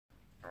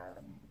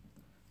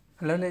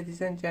Hello ladies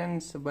and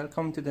gents,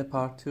 welcome to the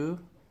part 2.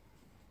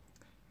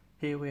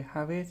 Here we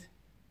have it.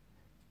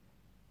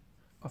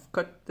 I've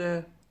cut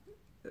the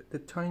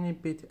tiny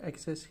bit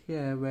excess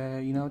here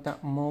where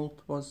that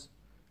mold was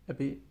a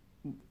bit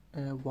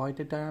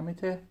wider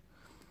diameter.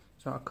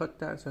 So I cut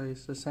that so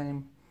it's the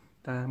same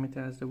diameter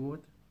as the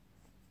wood.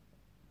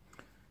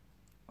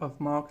 I've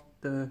marked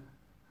the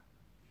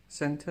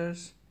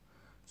centers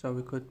so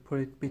we could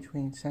put it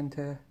between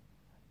center,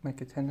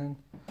 make a tenon.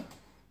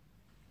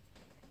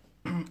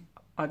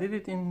 I did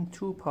it in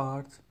 2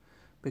 parts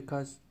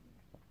because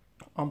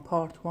on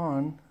part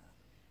 1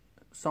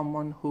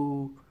 someone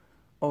who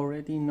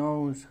already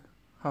knows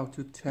how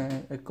to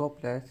turn a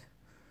goblet,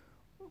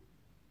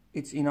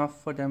 it's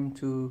enough for them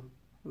to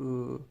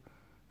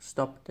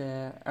stop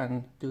there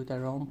and do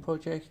their own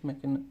project,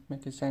 make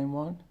the same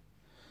one.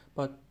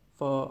 But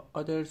for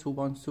others who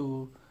want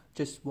to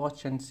just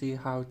watch and see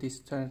how this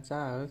turns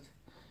out,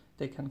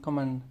 they can come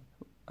and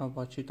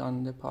watch it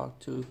on the part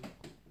 2.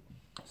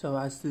 So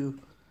as to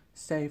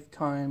save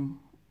time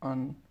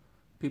on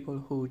people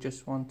who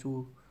just want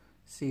to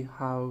see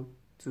how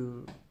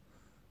to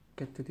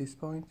get to this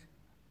point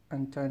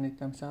and turn it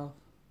themselves.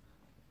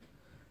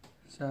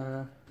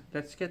 So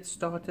let's get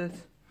started.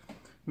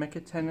 Make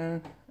a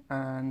tenon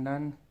and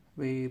then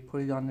we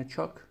put it on the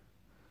chuck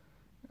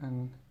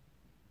and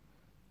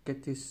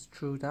get this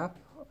screwed up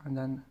and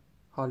then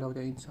hollow the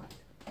inside.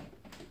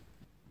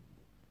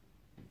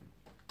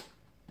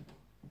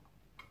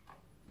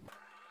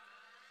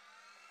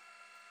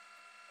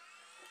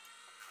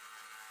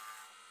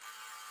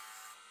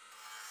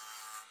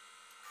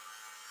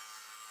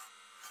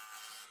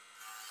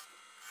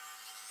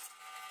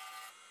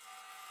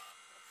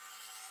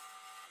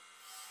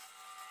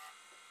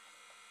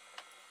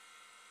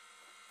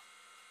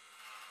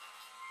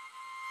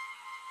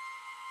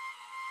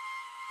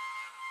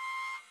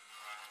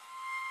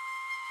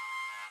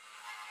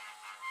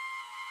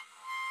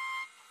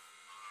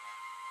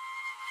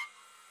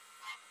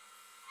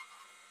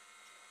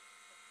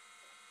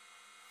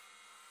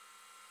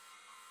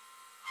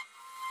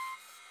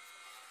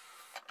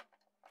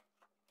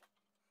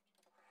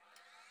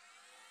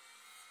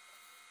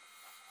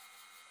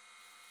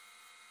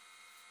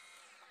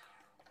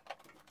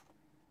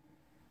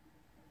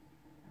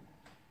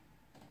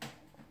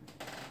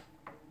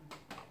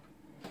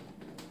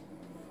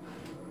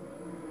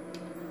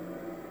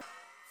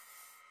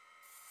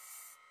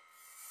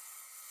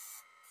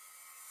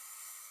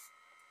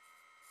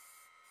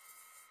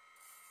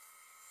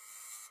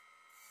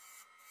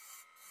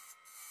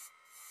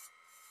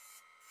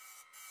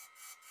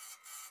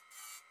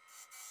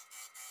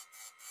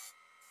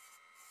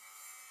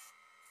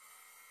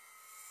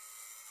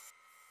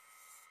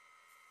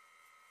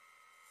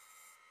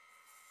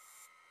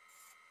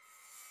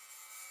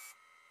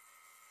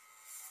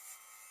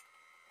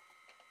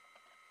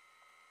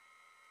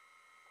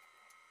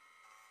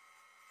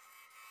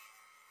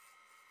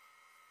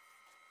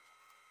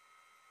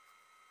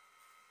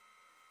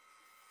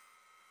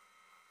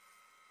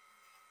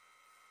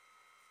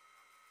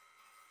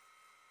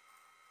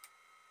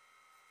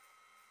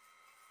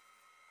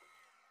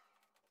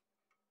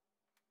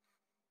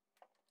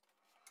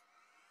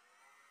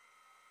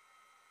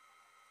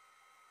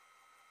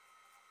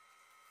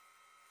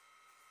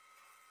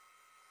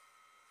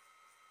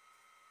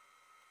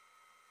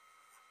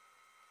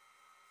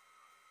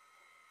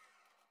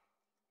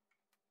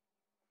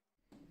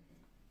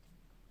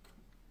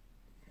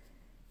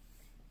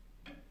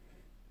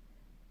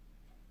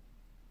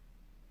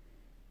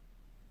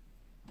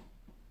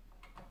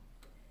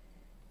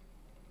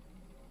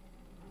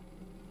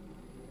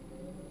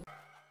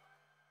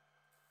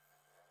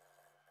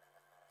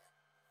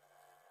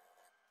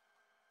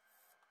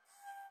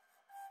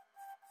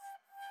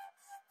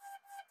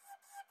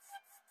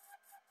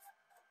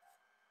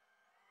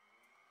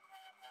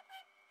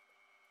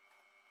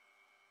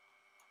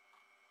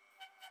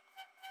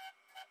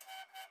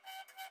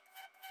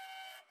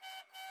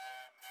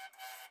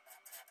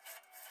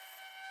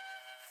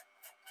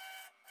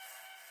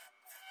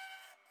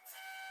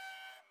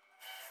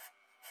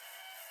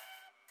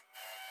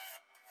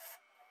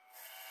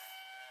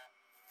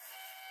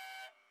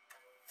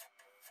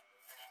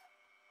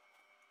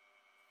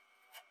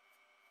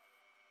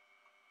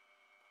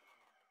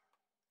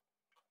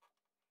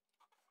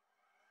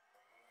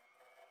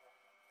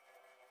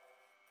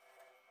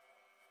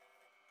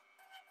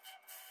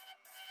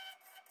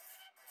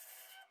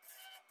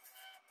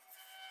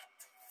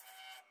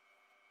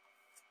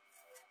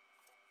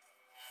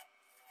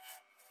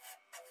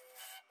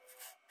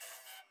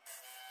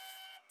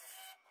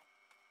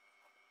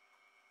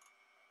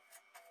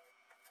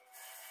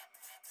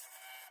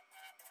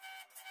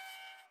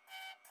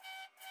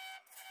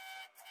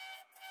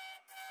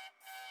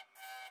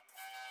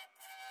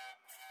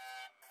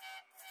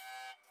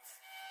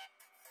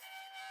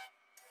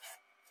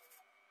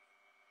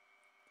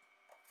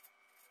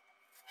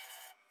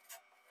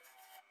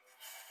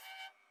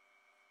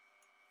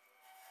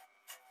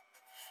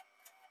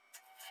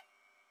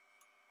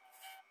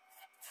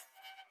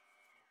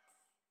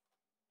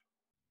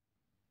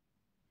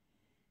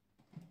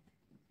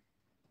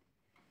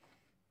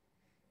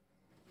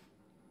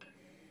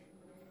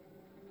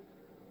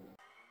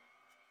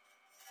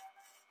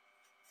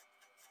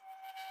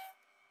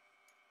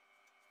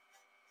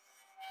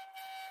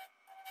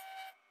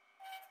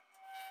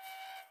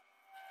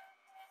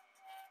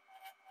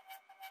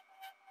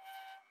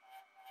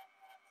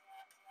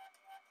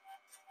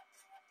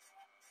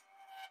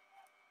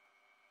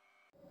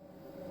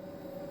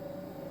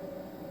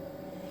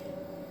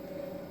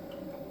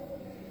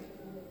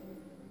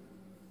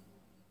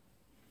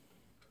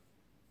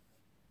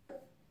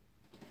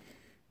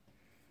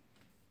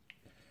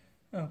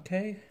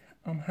 Okay,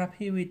 I'm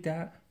happy with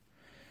that.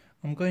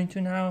 I'm going to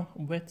now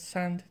wet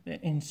sand the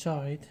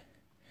inside,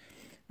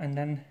 and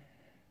then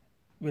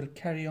we'll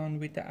carry on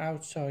with the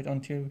outside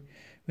until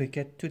we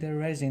get to the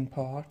resin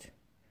part.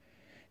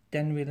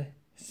 Then we'll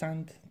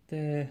sand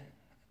the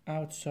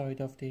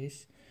outside of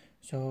this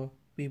so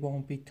we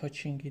won't be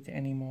touching it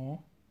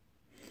anymore.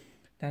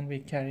 Then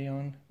we carry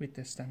on with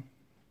the stem.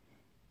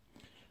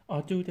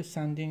 I'll do the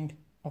sanding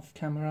off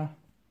camera.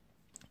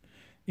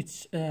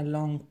 It's a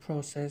long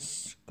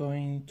process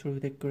going through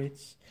the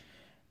grids.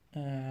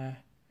 So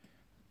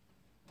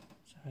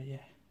yeah.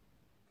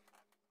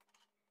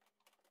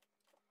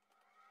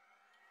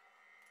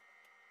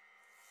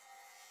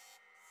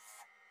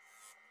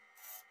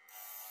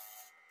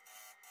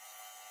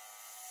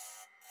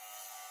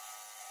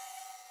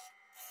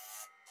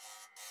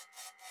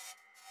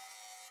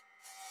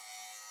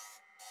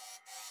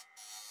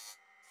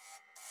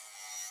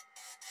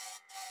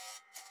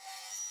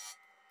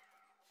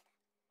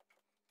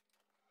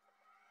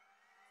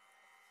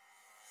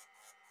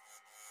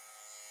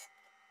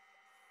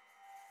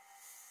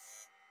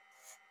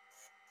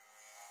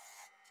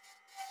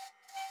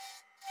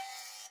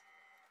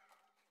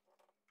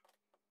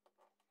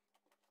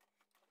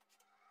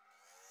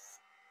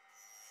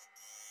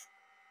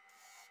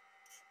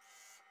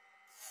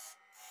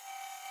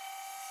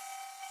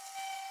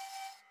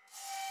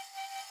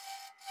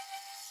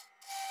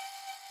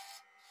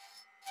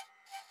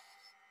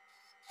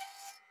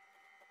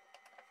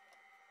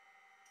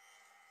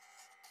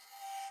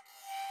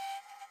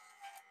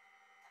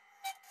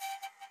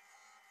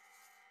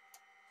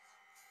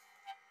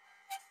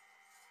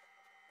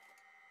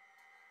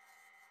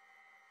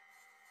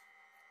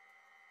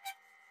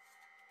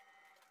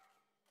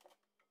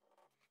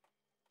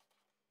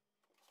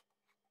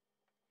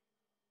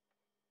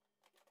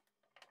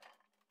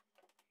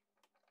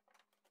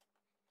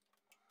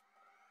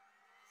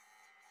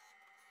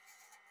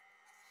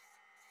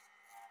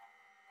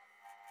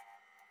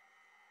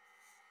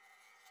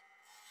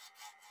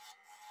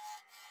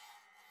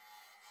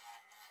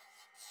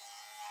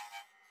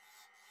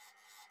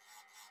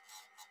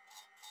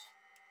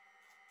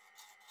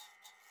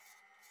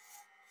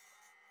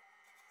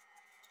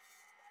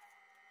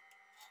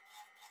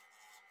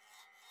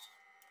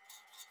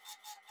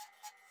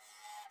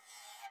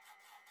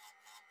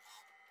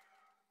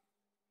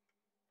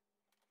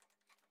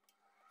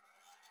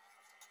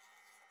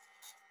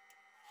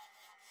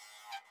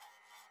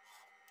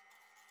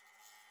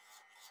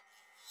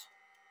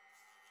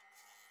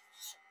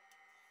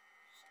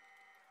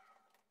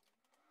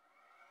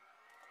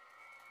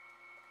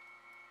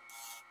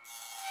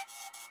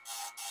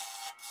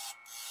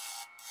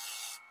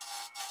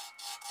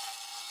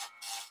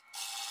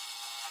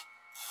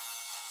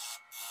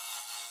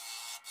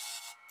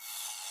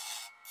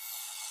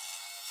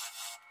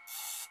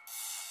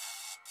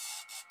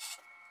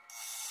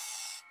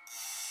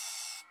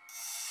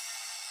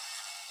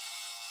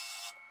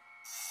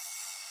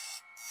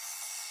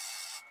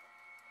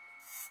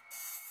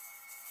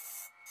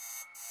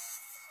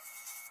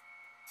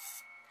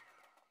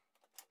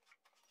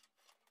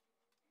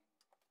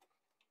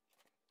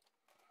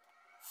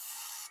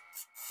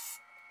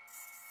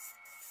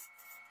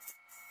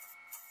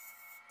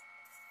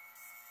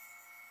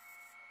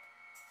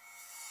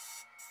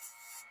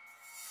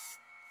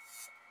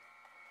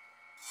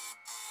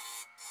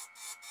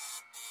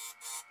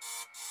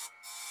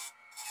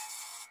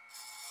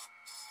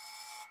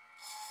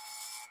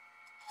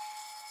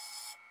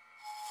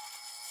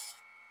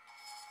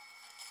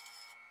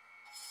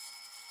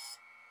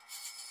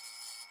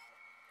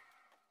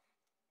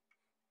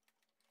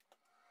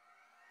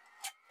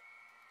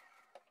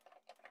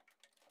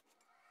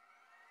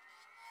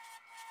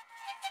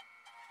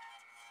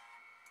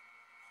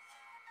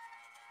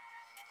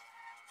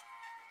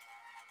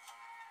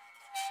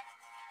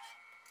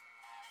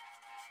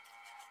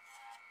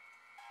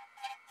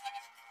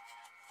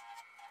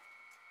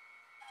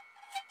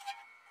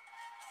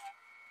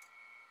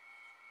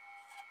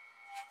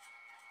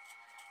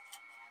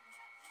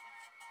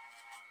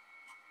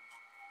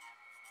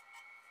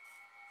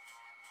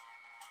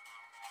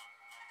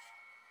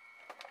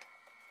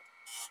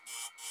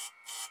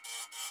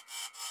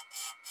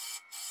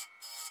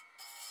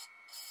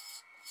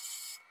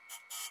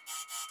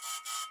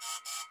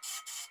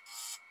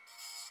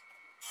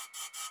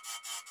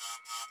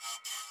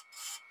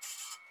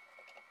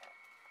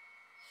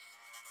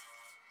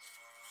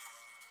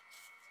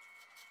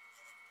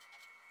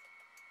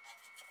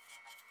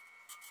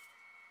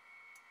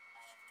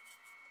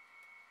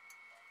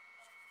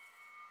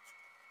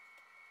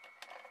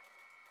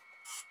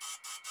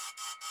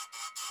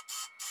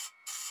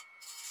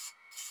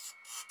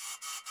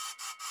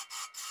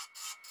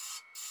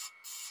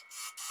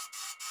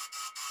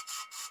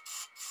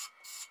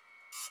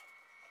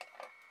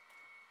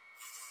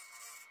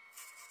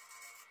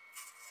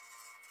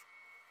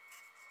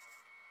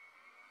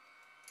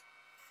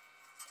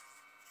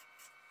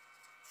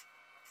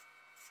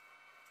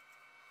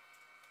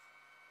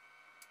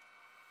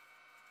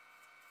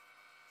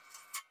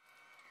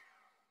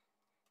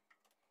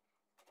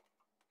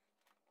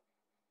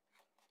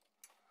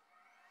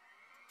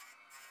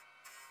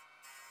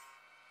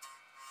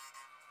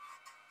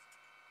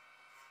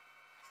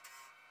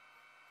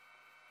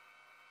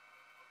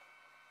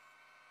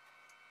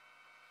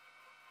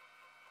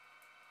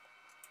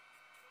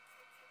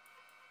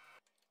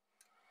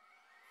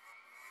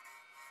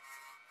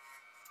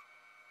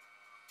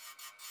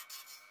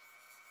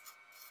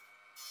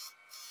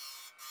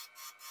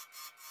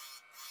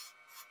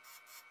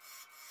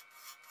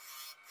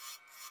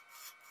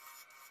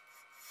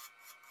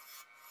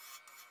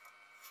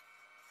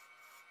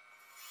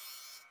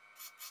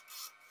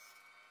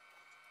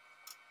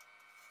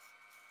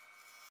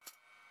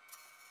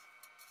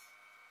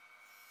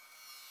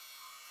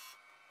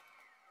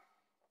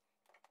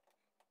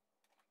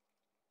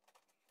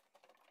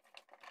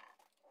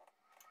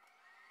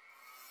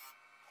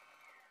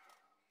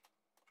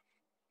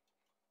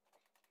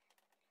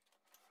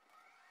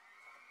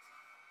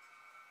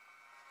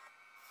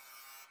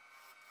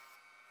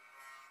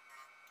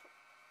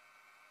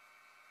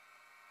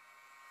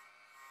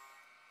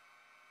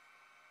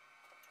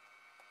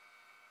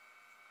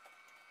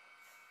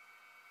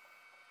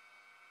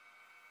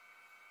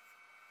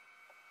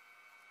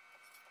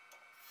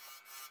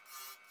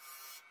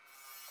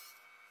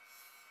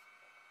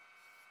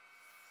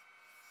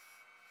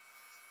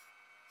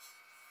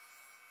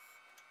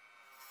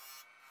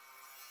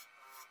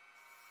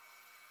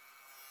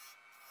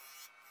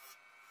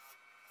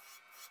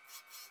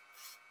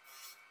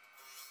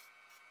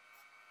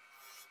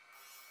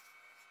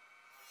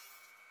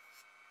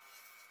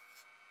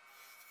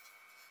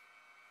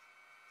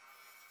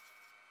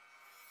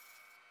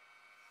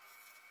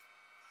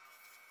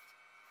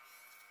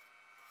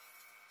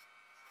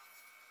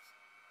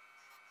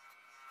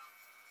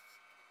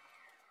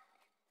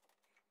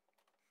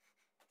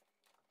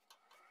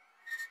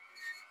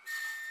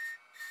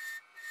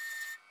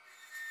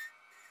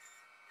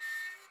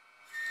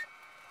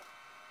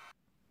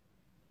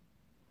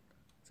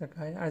 So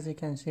guys, as you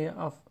can see,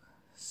 I've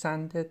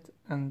sanded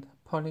and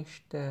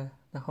polished the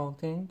whole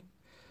thing.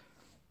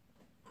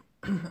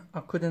 I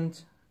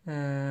couldn't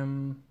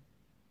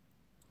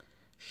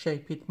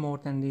shape it more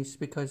than this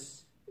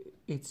because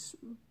it's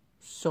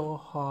so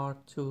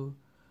hard to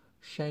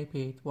shape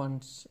it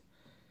once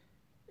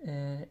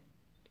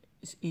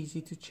it's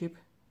easy to chip.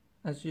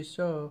 As you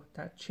saw,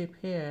 that chip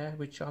here,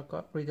 which I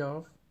got rid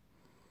of,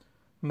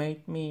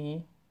 made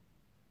me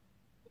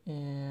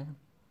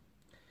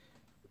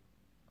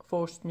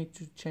forced me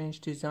to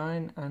change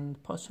design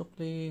and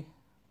possibly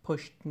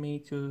pushed me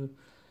to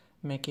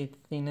make it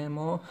thinner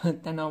more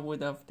than I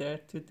would have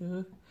dared to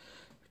do,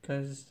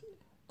 because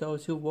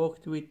those who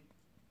worked with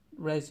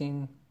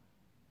resin,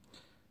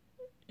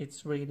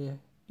 it's really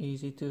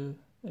easy to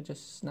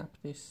just snap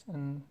this,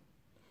 and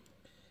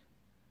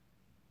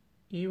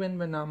even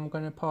when I'm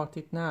gonna part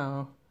it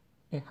now,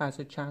 it has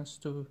a chance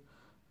to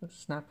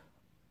snap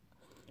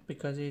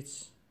because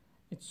it's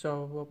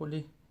so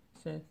wobbly.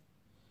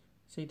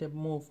 See the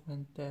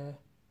movement there.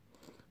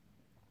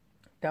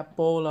 That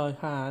ball I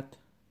had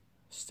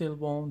still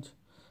won't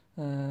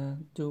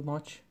do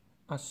much.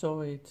 I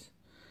saw it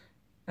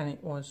and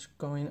it was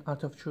going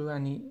out of true,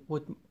 and it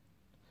would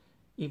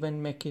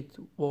even make it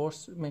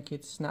worse, make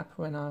it snap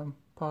when I'm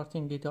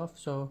parting it off.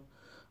 So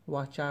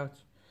watch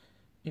out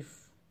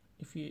if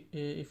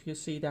you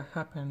see that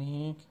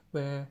happening,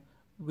 where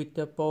with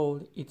the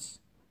ball it's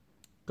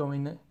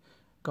going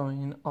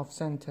off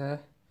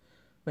center.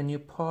 When you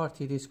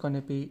part it, it's going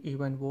to be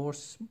even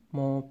worse,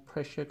 more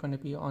pressure going to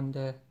be on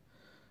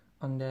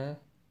there.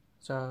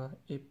 So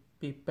it'd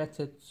be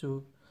better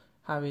to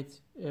have it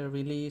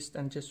released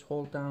and just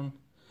hold on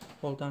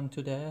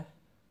to there.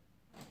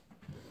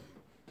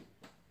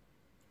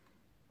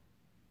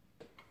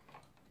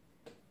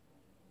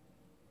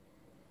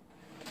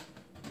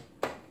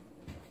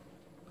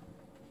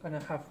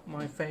 Gonna have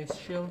my face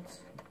shield.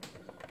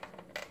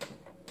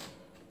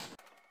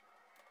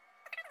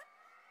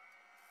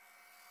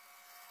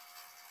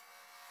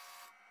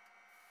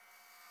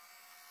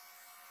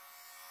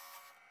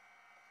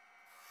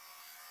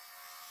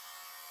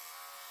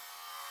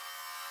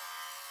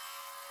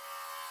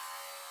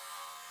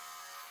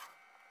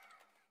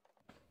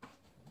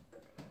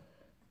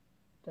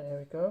 There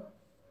we go.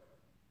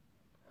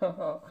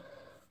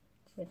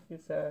 Check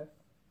this out.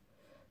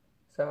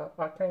 So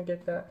I can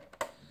get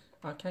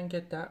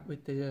that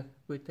with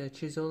the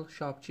chisel,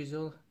 sharp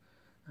chisel,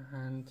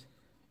 and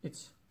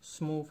it's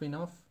smooth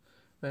enough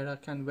where I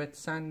can wet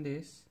sand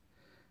this,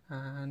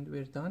 and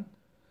we're done.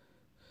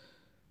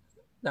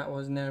 That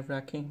was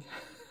nerve-wracking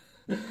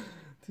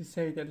to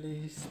say the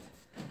least.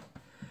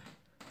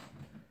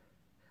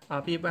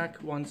 I'll be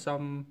back once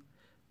I'm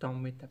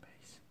done with the base.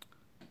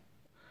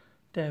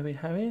 There we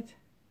have it.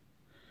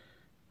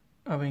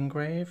 I've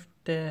engraved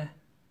the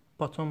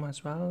bottom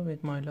as well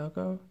with my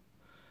logo.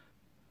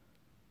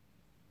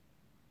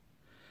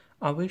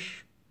 I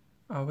wish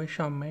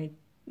I made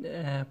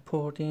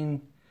poured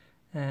in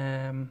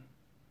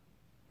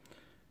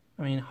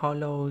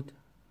hollowed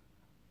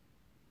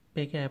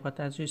bigger, but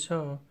as you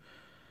saw,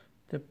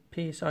 the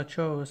piece I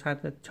chose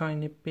had a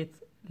tiny bit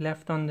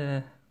left on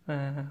the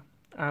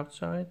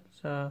outside,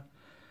 so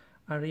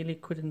I really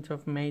couldn't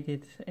have made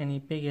it any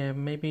bigger,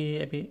 maybe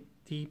a bit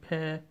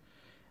deeper,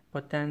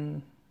 but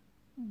then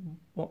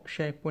what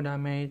shape would I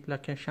made?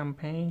 Like a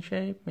champagne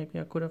shape, maybe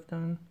I could have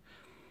done.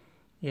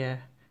 Yeah,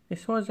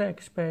 this was an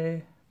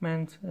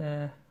experiment,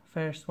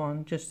 first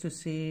one, just to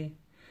see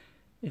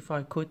if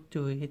I could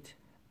do it,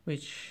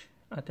 which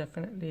I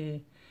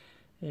definitely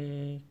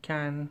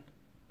can,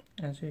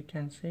 as you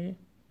can see.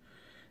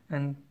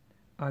 And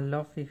I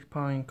love these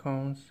pine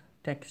cones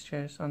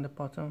textures on the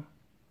bottom,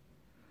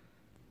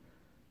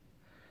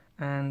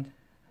 and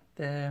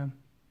the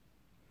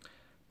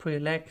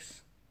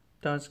pre-legs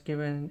does give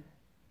a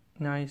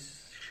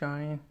nice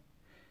shine.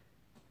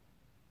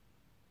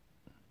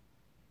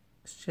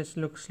 It just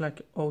looks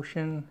like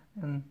ocean.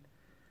 And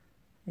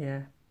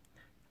yeah,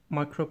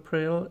 micro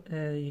prill,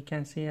 you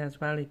can see as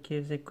well, it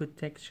gives a good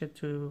texture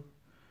to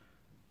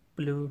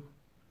blue.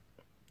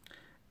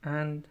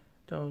 And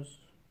those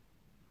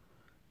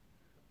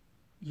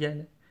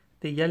yellow,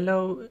 the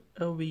yellow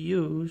we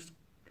used,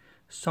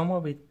 some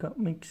of it got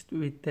mixed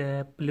with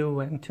the blue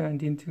and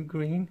turned into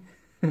green.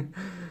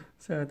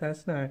 So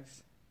that's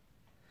nice,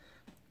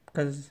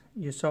 because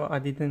you saw I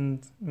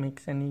didn't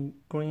mix any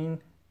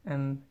green,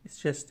 and it's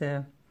just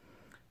a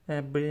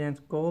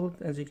brilliant gold.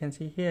 As you can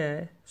see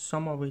here,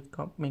 some of it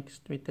got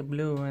mixed with the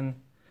blue and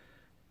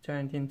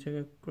turned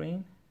into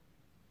green.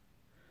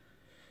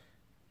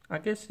 I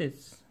guess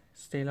it's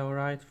still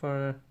alright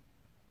for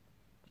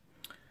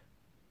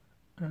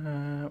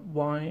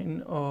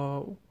wine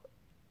or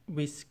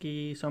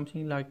whiskey,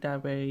 something like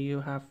that, where you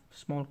have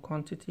small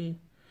quantity.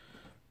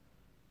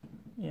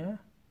 Yeah,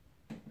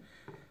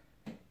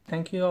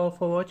 thank you all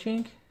for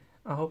watching.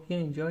 I hope you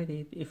enjoyed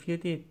it. If you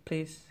did,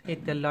 please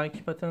hit the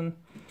like button.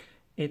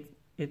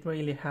 It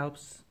really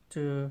helps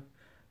to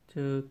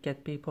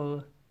get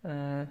people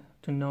to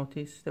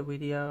notice the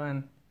video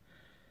and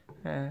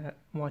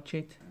watch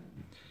it.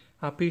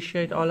 I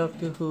appreciate all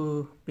of you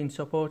who've been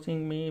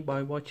supporting me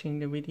by watching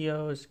the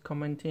videos,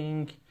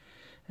 commenting.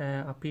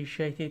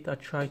 Appreciate it. I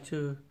try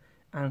to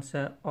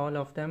answer all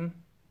of them.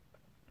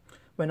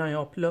 When I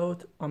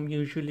upload, I'm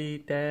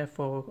usually there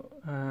for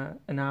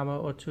an hour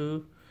or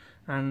two,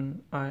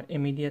 and I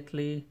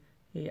immediately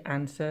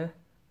answer.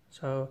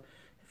 So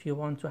if you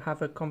want to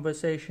have a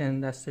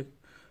conversation, that's a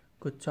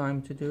good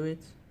time to do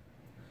it.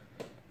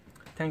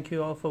 Thank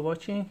you all for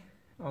watching.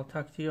 I'll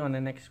talk to you on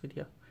the next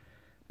video.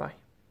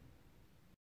 Bye.